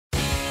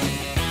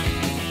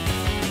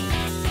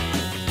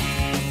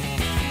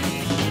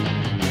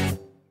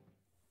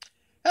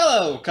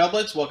Hello,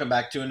 Cublets. Welcome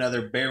back to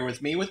another Bear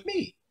with me,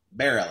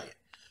 BearElliott.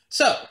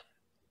 So,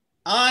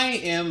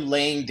 I am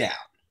laying down.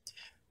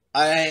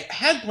 I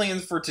had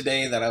plans for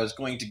today that I was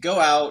going to go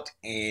out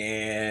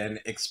and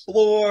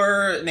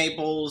explore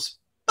Naples,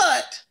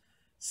 but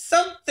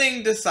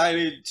something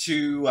decided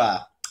to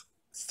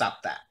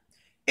stop that.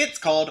 It's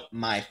called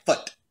my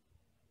foot.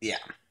 Yeah.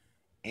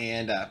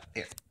 And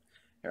here,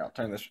 I'll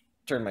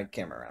turn my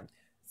camera around.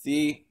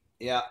 See?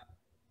 Yeah,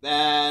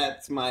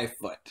 that's my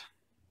foot.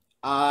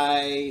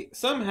 I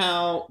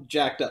somehow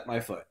jacked up my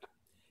foot.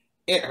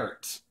 It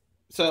hurts.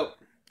 So,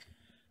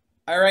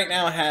 I right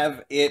now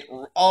have it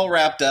all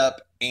wrapped up,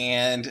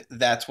 and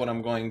that's what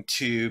I'm going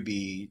to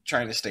be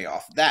trying to stay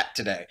off that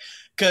today.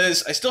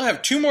 Because I still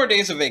have 2 more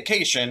days of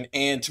vacation,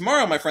 and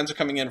tomorrow my friends are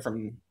coming in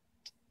from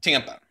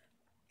Tampa.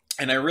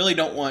 And I really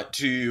don't want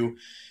to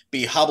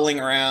be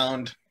hobbling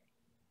around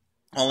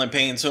all in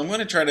pain, so I'm going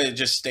to try to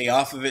just stay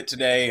off of it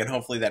today, and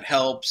hopefully that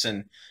helps.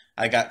 And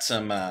I got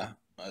some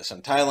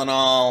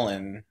Tylenol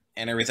and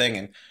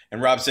everything,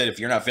 and Rob said if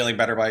you're not feeling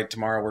better by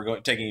tomorrow, we're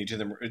taking you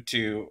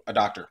to a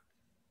doctor.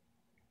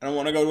 I don't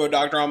want to go to a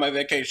doctor on my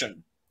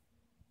vacation.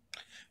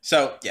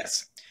 So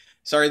yes,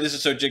 sorry this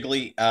is so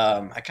jiggly.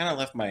 I kind of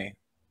left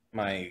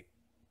my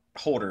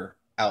holder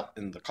out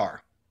in the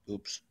car.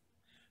 Oops.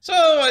 So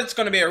it's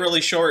going to be a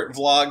really short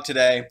vlog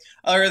today.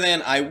 Other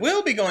than I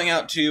will be going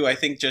out to, I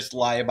think, just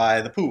lie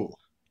by the pool.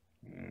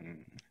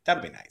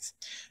 That'll be nice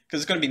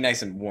because it's going to be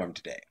nice and warm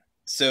today.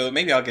 So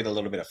maybe I'll get a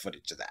little bit of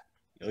footage of that.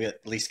 You'll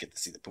at least get to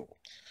see the pool.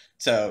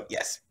 So,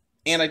 yes.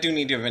 And I do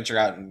need to venture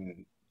out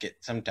and get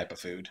some type of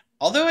food.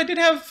 Although I did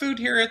have food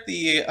here at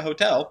the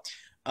hotel.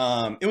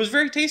 It was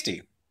very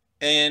tasty.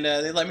 And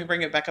they let me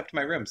bring it back up to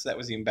my room, so that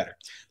was even better.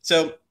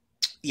 So,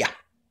 yeah.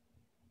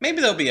 Maybe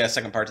there'll be a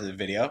second part to the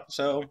video.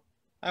 So,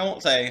 I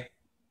won't say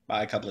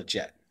bye, Cublets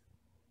yet.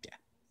 Yeah.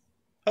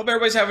 Hope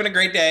everybody's having a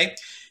great day.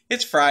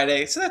 It's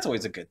Friday, so that's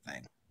always a good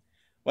thing.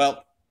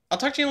 Well, I'll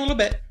talk to you in a little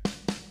bit.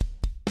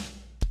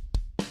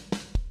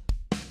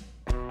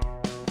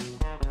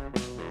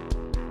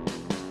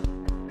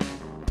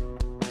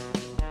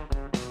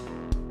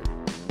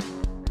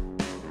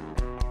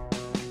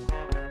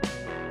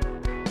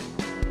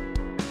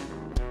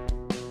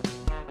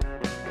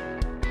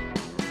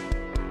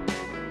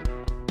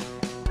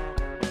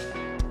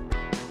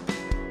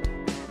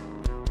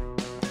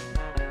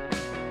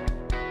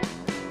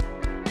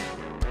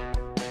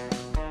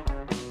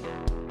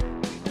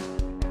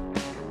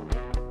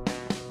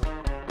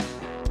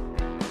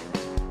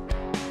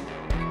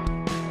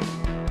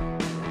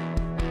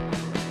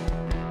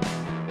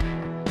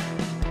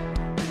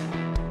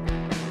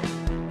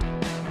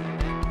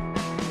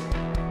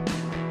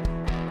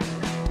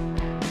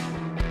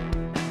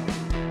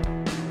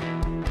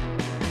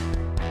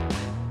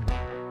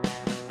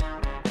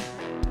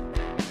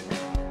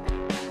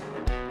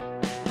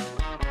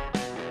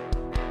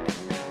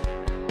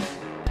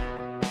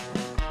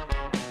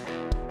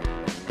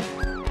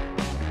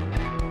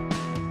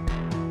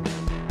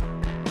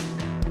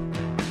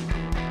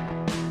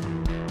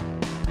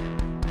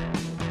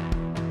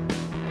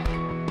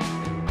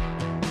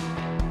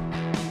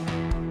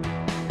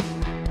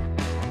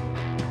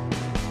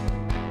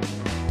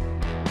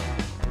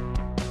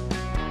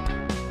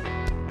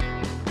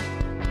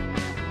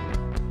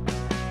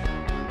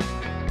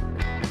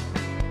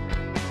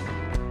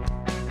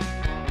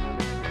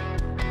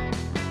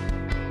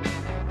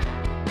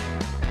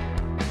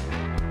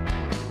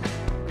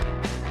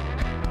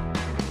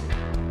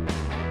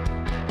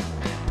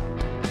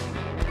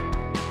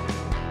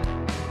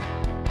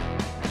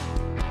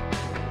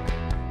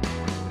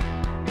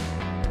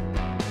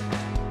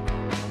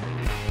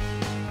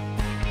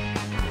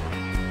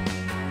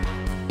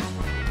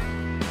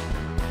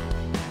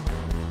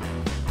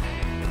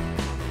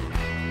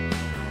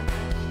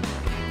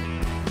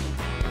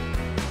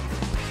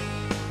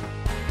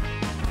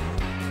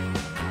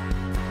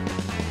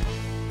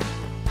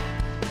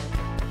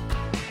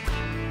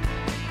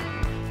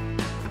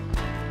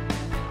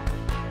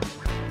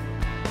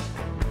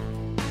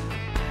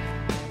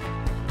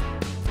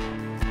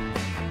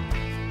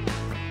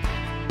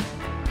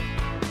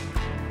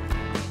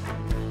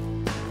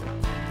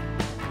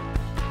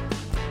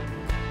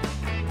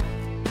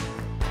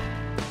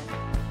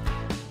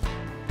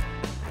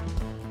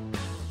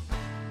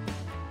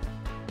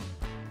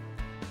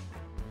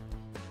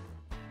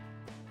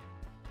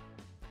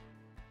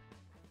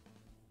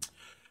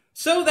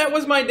 So that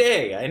was my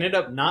day. I ended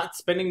up not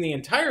spending the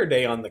entire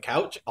day on the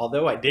couch,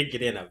 although I did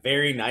get in a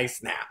very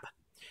nice nap.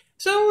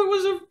 So it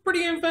was a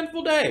pretty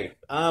eventful day.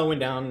 I went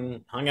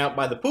down, hung out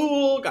by the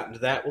pool, got into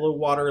that little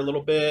water a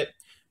little bit,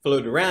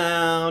 floated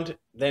around.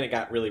 Then it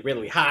got really,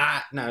 really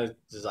hot, and I was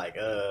just like,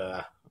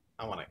 I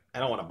don't want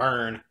to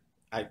burn.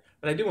 But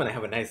I do want to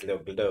have a nice little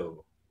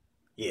glow.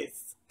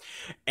 Yes.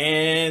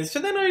 And so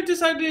then I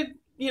decided,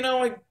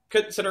 I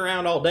couldn't sit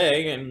around all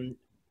day, and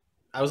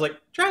I was like,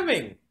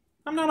 driving.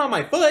 I'm not on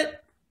my foot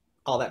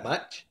all that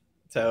much.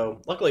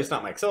 So luckily it's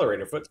not my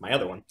accelerator foot, it's my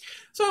other one.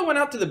 So I went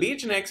out to the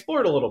beach and I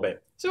explored a little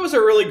bit. So it was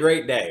a really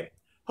great day.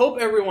 Hope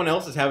everyone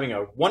else is having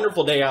a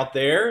wonderful day out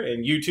there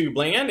in YouTube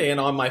land and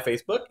on my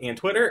Facebook and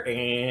Twitter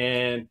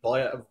and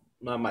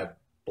my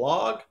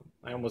blog.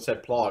 I almost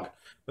said plog.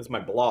 That's my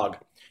blog.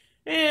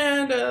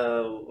 And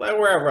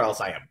wherever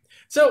else I am.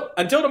 So,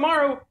 until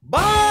tomorrow,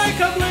 bye,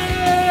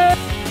 Cublet!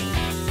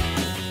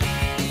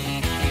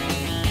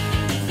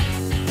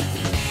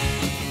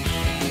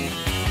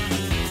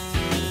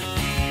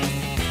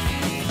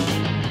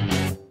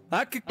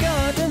 I could go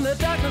out in the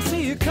darkness,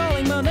 see you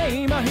calling my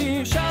name. I hear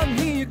you shouting,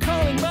 hear you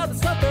calling, but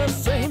it's not the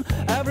same.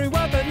 Every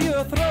word that you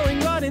are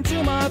throwing right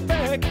into my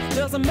back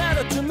doesn't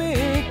matter to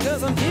me,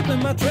 cause I'm keeping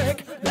my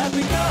track. Let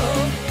me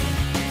go,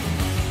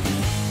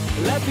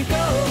 let me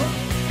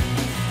go.